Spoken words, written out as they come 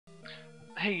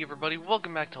Hey everybody,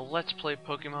 welcome back to Let's Play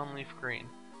Pokemon Leaf Green.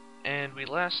 And we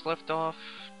last left off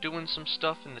doing some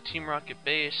stuff in the Team Rocket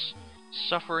base,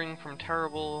 suffering from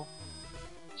terrible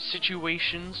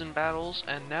situations and battles,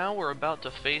 and now we're about to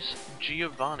face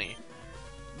Giovanni.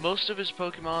 Most of his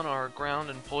Pokemon are ground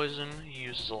and poison. He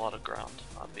uses a lot of ground,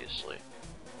 obviously.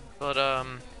 But,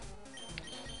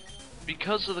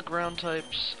 because of the ground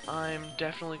types, I'm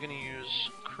definitely going to use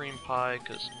Cream Pie,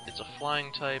 because it's a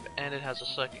flying type and it has a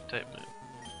psychic type move.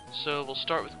 So we'll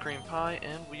start with Cream Pie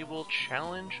and we will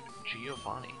challenge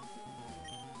Giovanni.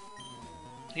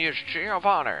 He is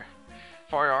Giovanni.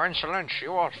 For your insolence,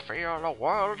 you will feel a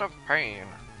world of pain.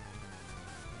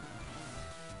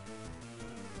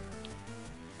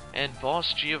 And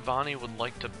Boss Giovanni would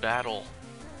like to battle.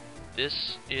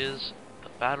 This is the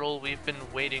battle we've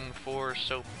been waiting for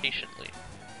so patiently.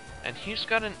 And he's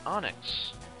got an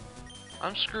Onix.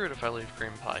 I'm screwed if I leave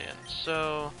Cream Pie in,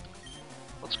 so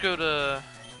let's go to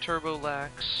Turbo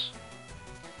Lax,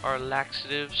 our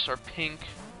laxatives, our pink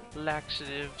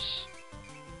laxatives.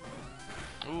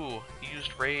 Ooh, he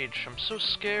used Rage. I'm so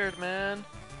scared, man.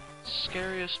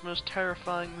 Scariest, most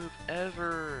terrifying move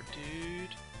ever, dude.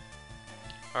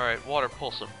 Alright, Water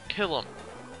Pulse him. Kill him.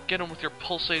 Get him with your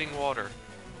pulsating water.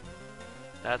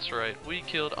 That's right, we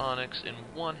killed Onix in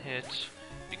one hit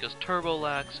because Turbo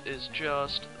Lax is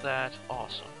just that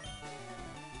awesome.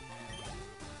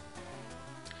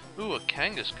 Ooh, a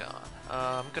Kangaskhan.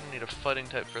 I'm gonna need a fighting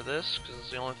type for this, because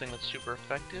it's the only thing that's super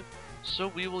effective. So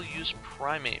we will use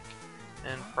Primeape,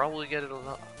 and probably get it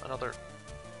another...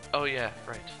 Oh yeah,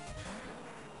 right.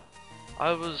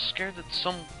 I was scared that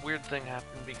some weird thing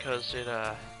happened because it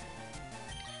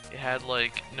had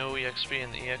like no EXP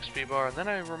in the EXP bar, and then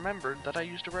I remembered that I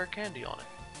used a rare candy on it.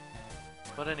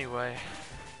 But anyway,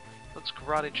 let's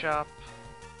Karate Chop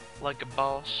like a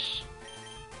boss.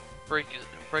 Break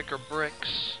our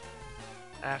bricks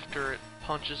after it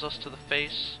punches us to the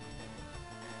face.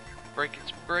 Break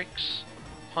its bricks.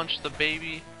 Punch the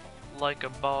baby like a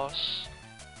boss.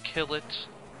 Kill it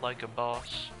like a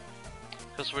boss.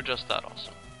 Because we're just that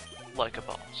awesome. Like a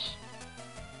boss.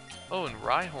 Oh, and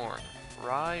Rhyhorn.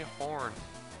 Rhyhorn.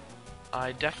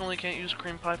 I definitely can't use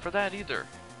Cream Pie for that either.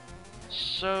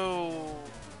 So...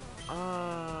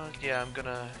 yeah, I'm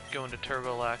gonna go into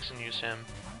Turbo Lax and use him.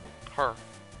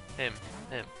 Him,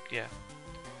 yeah.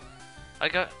 I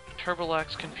got Turbo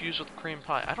Lax confused with Cream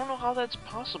Pie. I don't know how that's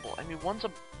possible. I mean, one's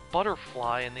a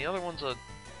butterfly and the other one's a...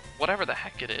 whatever the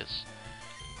heck it is.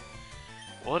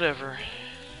 Whatever.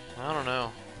 I don't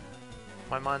know.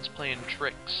 My mind's playing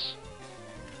tricks.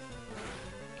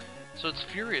 So it's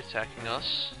Fury attacking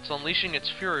us. It's unleashing its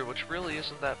Fury, which really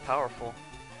isn't that powerful.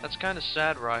 That's kind of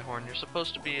sad, Rhyhorn. You're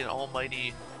supposed to be an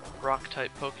almighty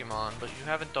rock-type Pokemon, but you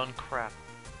haven't done crap.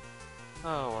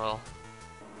 Oh well.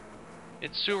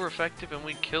 It's super effective and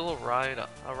we kill a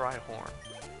Rhyhorn.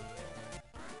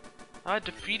 I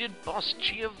defeated Boss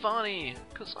Giovanni,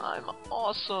 cause I'm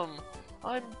awesome.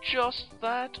 I'm just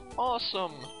that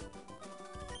awesome.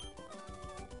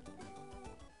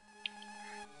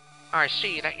 I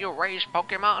see that you raise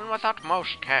Pokemon with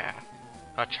utmost care.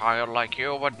 A child like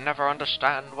you would never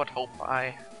understand what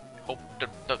I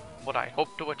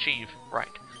hope to achieve. Right.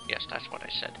 Yes, that's what I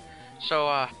said.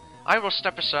 So, I will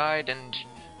step aside and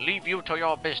leave you to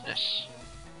your business.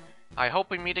 I hope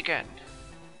we meet again.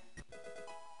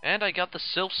 And I got the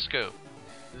Sylph Scope.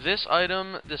 This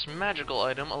item, this magical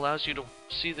item, allows you to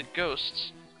see the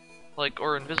ghosts,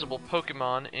 or invisible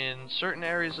Pokemon, in certain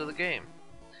areas of the game.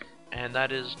 And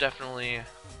that is definitely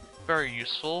very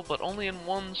useful, but only in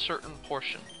one certain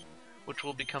portion, which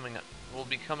will be coming up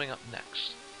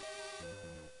next.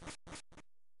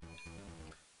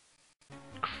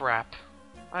 Crap.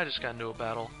 I just got into a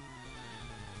battle.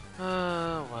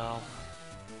 Well.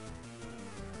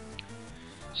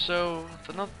 So,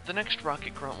 the next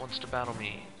Rocket Grunt wants to battle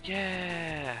me.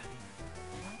 Yeah!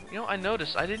 You know, I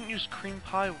noticed I didn't use Cream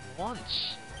Pie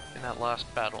once in that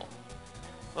last battle.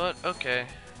 But, okay.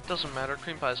 Doesn't matter,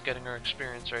 Cream Pie's getting her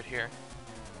experience right here.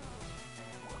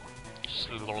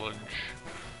 Sludge.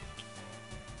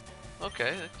 Okay,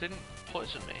 it didn't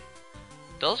poison me.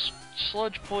 Does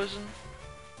Sludge poison?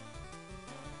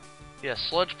 Yeah,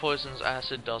 Sludge poisons,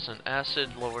 Acid doesn't.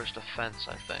 Acid lowers defense,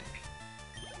 I think.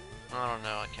 I don't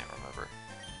know, I can't remember.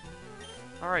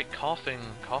 Alright, coughing,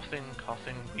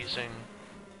 wheezing.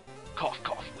 Cough,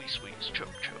 wheeze, choke.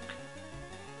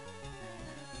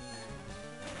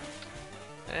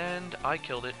 And I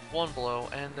killed it, one blow,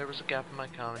 and there was a gap in my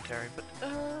commentary, but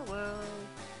well.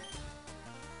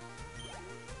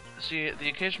 See, the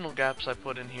occasional gaps I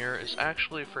put in here is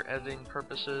actually for editing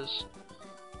purposes,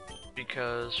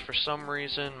 because for some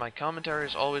reason my commentary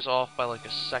is always off by like a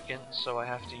second, so I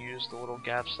have to use the little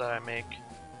gaps that I make.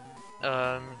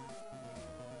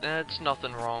 It's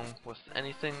nothing wrong with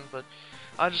anything, but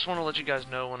I just want to let you guys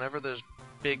know whenever there's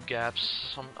big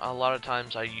gaps, a lot of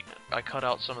times I cut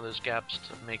out some of those gaps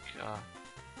to make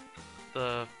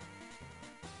the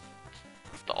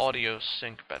audio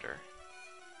sync better.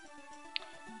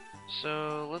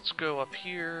 So let's go up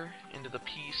here into the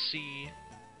PC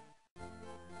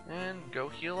and go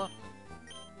heal up.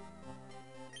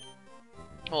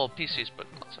 Well, PC's but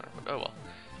not center, but oh well.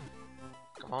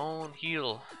 Come on,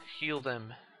 heal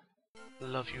them.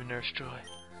 Love you, Nurse Joy.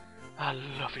 I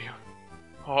love you.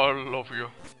 I love you.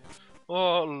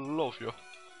 I love you.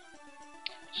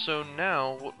 So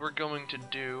now what we're going to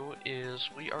do is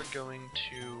we are going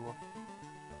to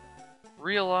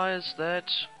realize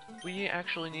that we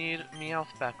actually need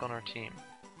Meowth back on our team.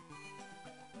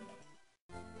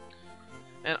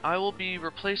 And I will be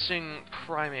replacing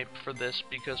Primeape for this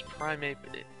because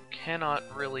Primeape cannot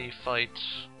really fight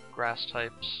grass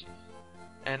types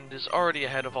and is already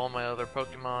ahead of all my other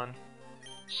Pokemon.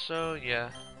 So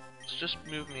yeah, let's just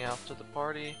move Meowth to the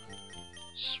party,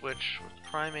 switch with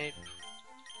Primeape,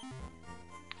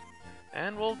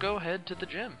 and we'll go head to the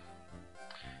gym.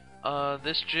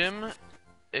 This gym,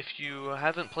 if you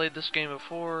haven't played this game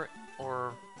before,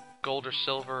 or Gold or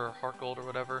Silver or Heart Gold or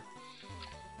whatever,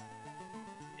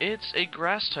 it's a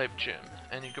grass type gym,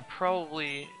 and you could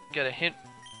probably get a hint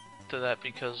to that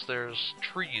because there's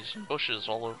trees and bushes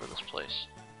all over this place.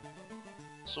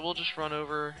 So we'll just run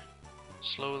over,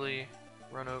 slowly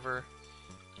run over,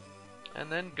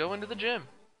 and then go into the gym.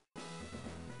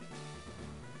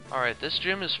 Alright, this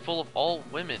gym is full of all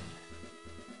women,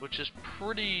 which is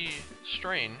pretty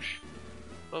strange,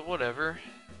 but whatever.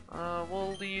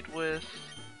 We'll lead with...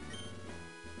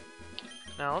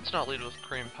 Now, let's not lead with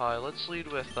Cream Pie, let's lead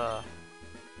with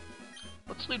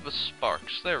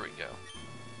Sparks, there we go.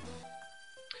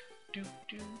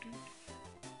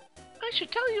 I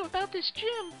should tell you about this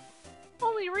gym.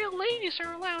 Only real ladies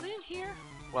are allowed in here.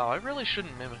 Wow, I really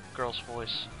shouldn't mimic a girl's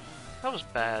voice. That was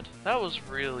bad. That was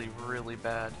really, really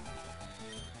bad.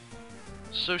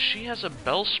 So she has a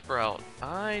Bellsprout.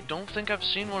 I don't think I've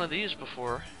seen one of these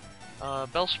before.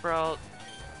 Bellsprout,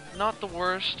 not the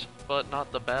worst, but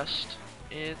not the best.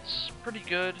 It's pretty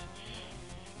good.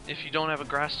 If you don't have a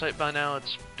grass type by now,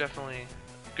 it's definitely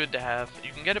good to have.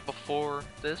 You can get it before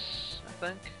this, I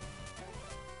think.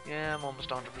 Yeah, I'm almost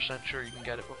 100% sure you can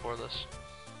get it before this.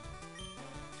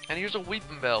 And here's a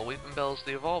Weepinbell. Weepinbell is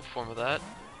the evolved form of that.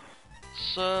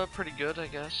 It's pretty good, I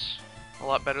guess. A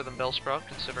lot better than Bellsprout,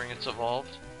 considering it's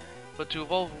evolved. But to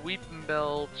evolve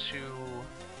Weepinbell to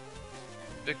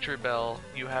Victory Bell,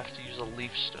 you have to use a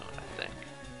Leaf Stone, I think.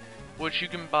 Which you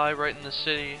can buy right in the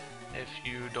city if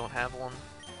you don't have one.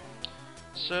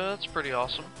 So that's pretty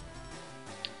awesome.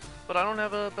 But I don't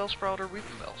have a Bellsprout or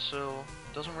Weepinbell, so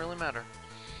it doesn't really matter.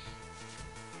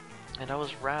 And I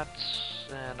was wrapped,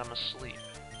 and I'm asleep.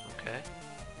 Okay.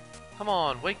 Come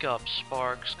on, wake up,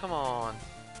 Sparks, come on.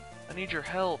 I need your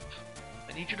help.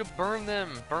 I need you to burn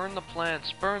them. Burn the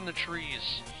plants, burn the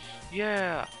trees.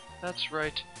 Yeah, that's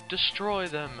right. Destroy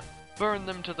them. Burn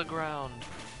them to the ground.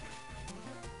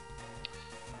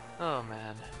 Oh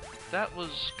man, that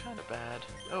was kinda bad.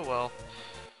 Oh well.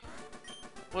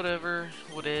 Whatever,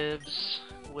 whatevs,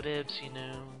 you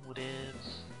know,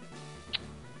 whatevs.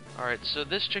 Alright, so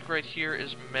this chick right here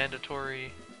is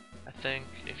mandatory, I think,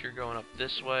 if you're going up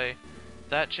this way.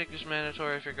 That chick is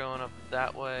mandatory if you're going up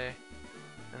that way.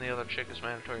 And the other chick is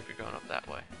mandatory if you're going up that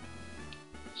way.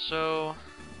 So,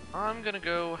 I'm gonna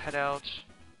go head out.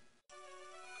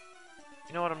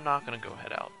 You know what, I'm not gonna go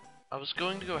head out. I was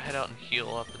going to go head out and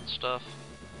heal up and stuff,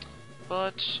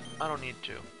 but I don't need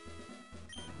to.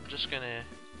 I'm just gonna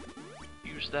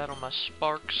use that on my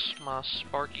Sparks, my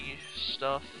Sparky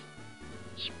stuff.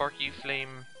 Sparky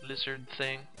Flame Lizard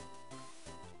thing.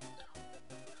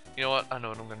 You know what? I know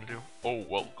what I'm gonna do. Oh,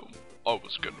 welcome. I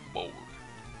was getting bored.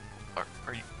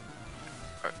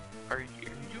 Are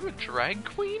you a drag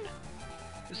queen?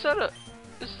 Is that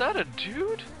a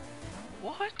dude?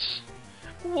 What?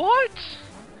 What?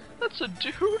 That's a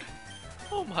dude?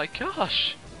 Oh my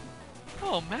gosh.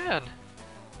 Oh man.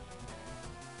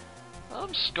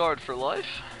 I'm scarred for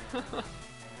life.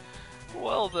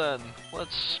 Well then,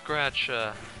 let's scratch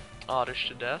Oddish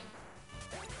to death.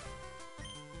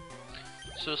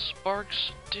 So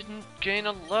Sparks didn't gain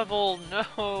a level,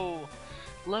 no!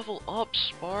 Level up,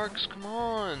 Sparks, come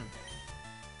on!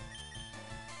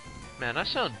 Man, I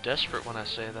sound desperate when I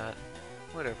say that.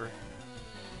 Whatever.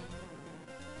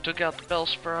 Took out the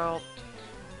Bellsprout.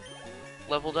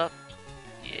 Leveled up.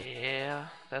 Yeah.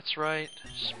 That's right.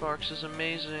 Sparks is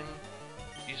amazing.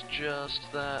 He's just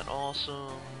that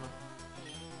awesome.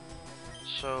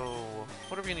 So,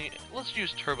 what are we gonna use? Let's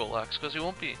use Turbolex, because he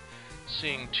won't be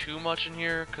seeing too much in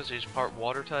here, because he's part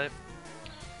water type.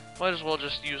 Might as well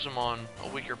just use him on a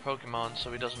weaker Pokemon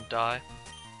so he doesn't die.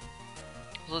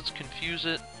 So let's confuse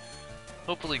it.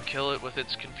 Hopefully kill it with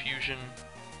its confusion.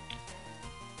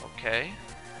 Okay.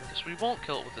 I guess we won't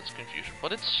kill it with its confusion,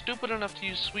 but it's stupid enough to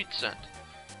use Sweet Scent.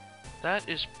 That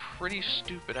is pretty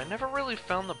stupid. I never really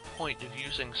found the point of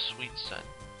using Sweet Scent.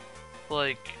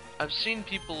 Like, I've seen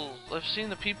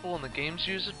the people in the games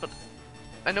use it, but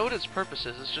I know what its purpose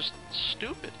is. It's just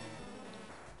stupid.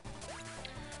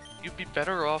 You'd be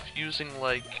better off using,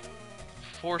 like,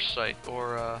 Foresight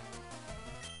or,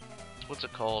 what's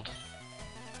it called?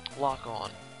 Lock On,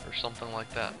 or something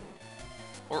like that.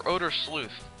 Or Odor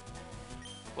Sleuth.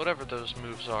 Whatever those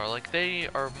moves are. Like, they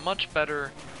are much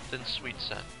better than Sweet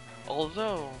Scent.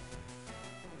 Although,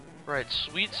 right,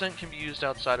 Sweet Scent can be used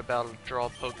outside of battle to draw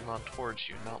Pokemon towards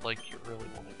you. Not like you really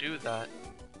want to do that.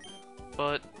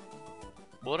 But,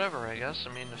 whatever, I guess.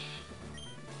 I mean, if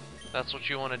that's what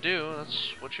you want to do,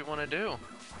 that's what you want to do.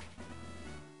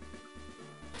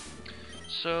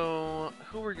 So,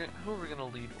 who are we gonna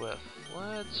lead with?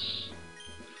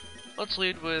 Let's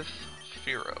lead with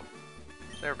Fearow.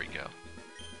 There we go.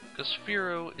 Because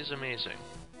Fearow is amazing.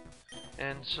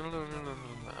 And so,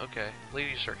 okay,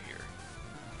 ladies are here.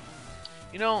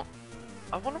 You know,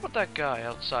 I wonder what that guy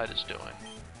outside is doing.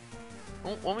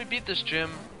 When we beat this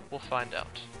gym, we'll find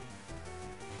out.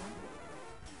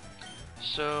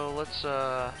 So let's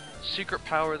secret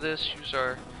power this, use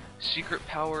our secret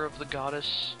power of the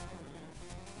goddess.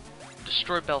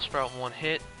 Destroy Bellsprout in one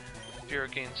hit. Fearow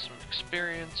gains some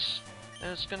experience.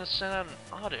 And it's gonna send out an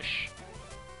Oddish.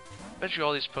 Bet you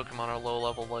all these Pokemon are low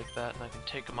level like that and I can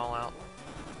take them all out.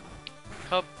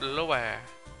 Lower.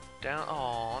 Down,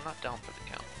 oh, not down for the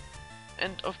count.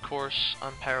 And of course,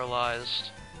 I'm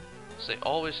paralyzed. So they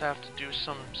always have to do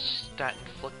some stat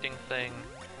inflicting thing.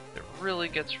 It really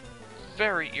gets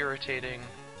very irritating.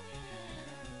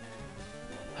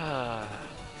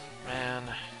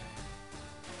 Man.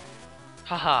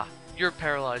 Haha, you're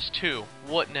paralyzed too.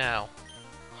 What now?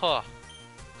 Huh.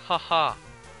 Haha.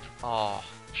 Aw,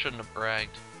 shouldn't have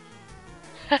bragged.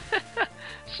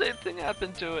 Same thing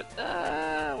happened to it.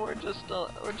 We're just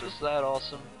that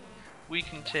awesome. We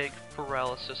can take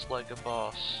paralysis like a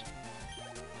boss.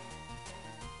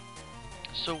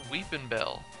 So Weepin'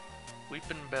 Bell.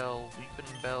 Weepin' Bell,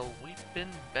 Weepin' Bell,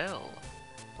 Weepin' Bell.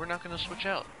 We're not gonna switch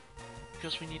out.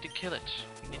 Because we need to kill it.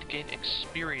 We need to gain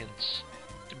experience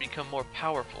to become more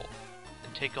powerful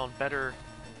and take on better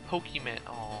Pokemon.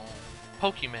 Oh,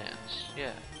 Pokemans,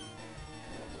 yeah.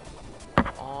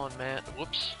 On man.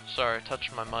 Whoops. Sorry, I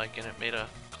touched my mic and it made a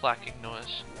clacking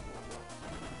noise.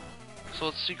 So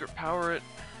let's secret power it.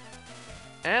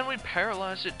 And we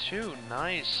paralyze it too.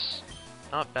 Nice.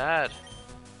 Not bad.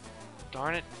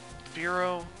 Darn it.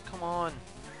 Fearow, come on.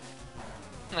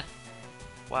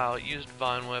 Wow, it used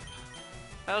Vine Whip.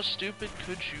 How stupid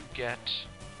could you get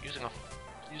using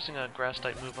a grass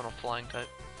type move on a flying type?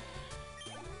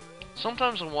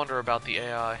 Sometimes I wonder about the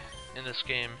AI in this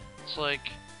game. It's like,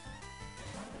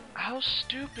 how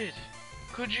stupid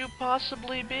could you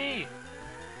possibly be?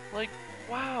 Like,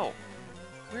 wow.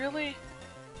 Really?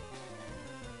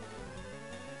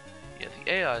 Yeah,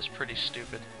 the AI is pretty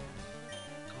stupid.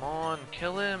 Come on,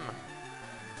 kill him.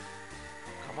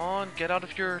 Come on, get out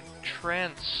of your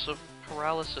trance of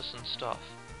paralysis and stuff.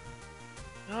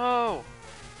 No!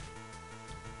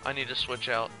 I need to switch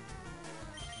out.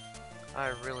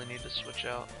 I really need to switch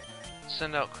out.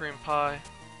 Send out Cream Pie.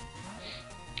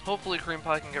 Hopefully Cream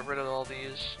Pie can get rid of all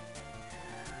these.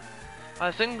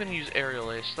 I think I'm going to use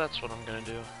Aerial Ace. That's what I'm going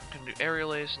to do. I'm going to do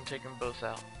Aerial Ace and take them both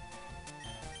out.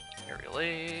 Aerial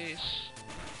Ace.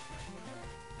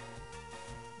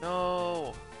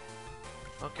 No!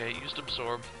 Okay, used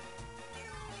Absorb.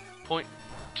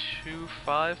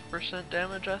 0.25%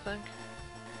 damage, I think?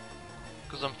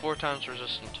 Because I'm 4 times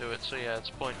resistant to it, so yeah, it's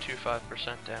 0.25%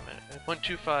 damage.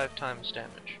 0.25 times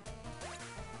damage.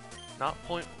 Not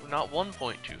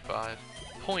 1.25,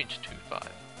 0.25,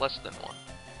 less than 1.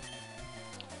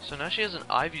 So now she has an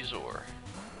Ivysaur.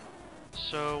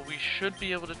 So we should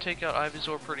be able to take out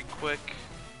Ivysaur pretty quick.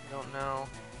 I don't know.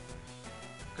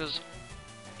 Because,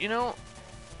 you know,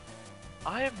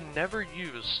 I have never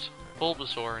used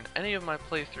Bulbasaur in any of my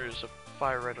playthroughs of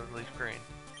Fire Red and Leaf Green.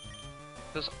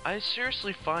 Because I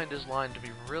seriously find his line to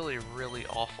be really, really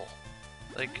awful.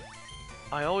 Like,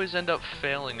 I always end up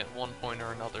failing at one point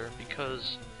or another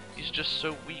because he's just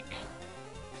so weak.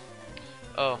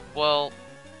 Oh, well,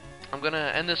 I'm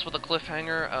gonna end this with a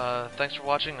cliffhanger. Thanks for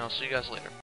watching. I'll see you guys later.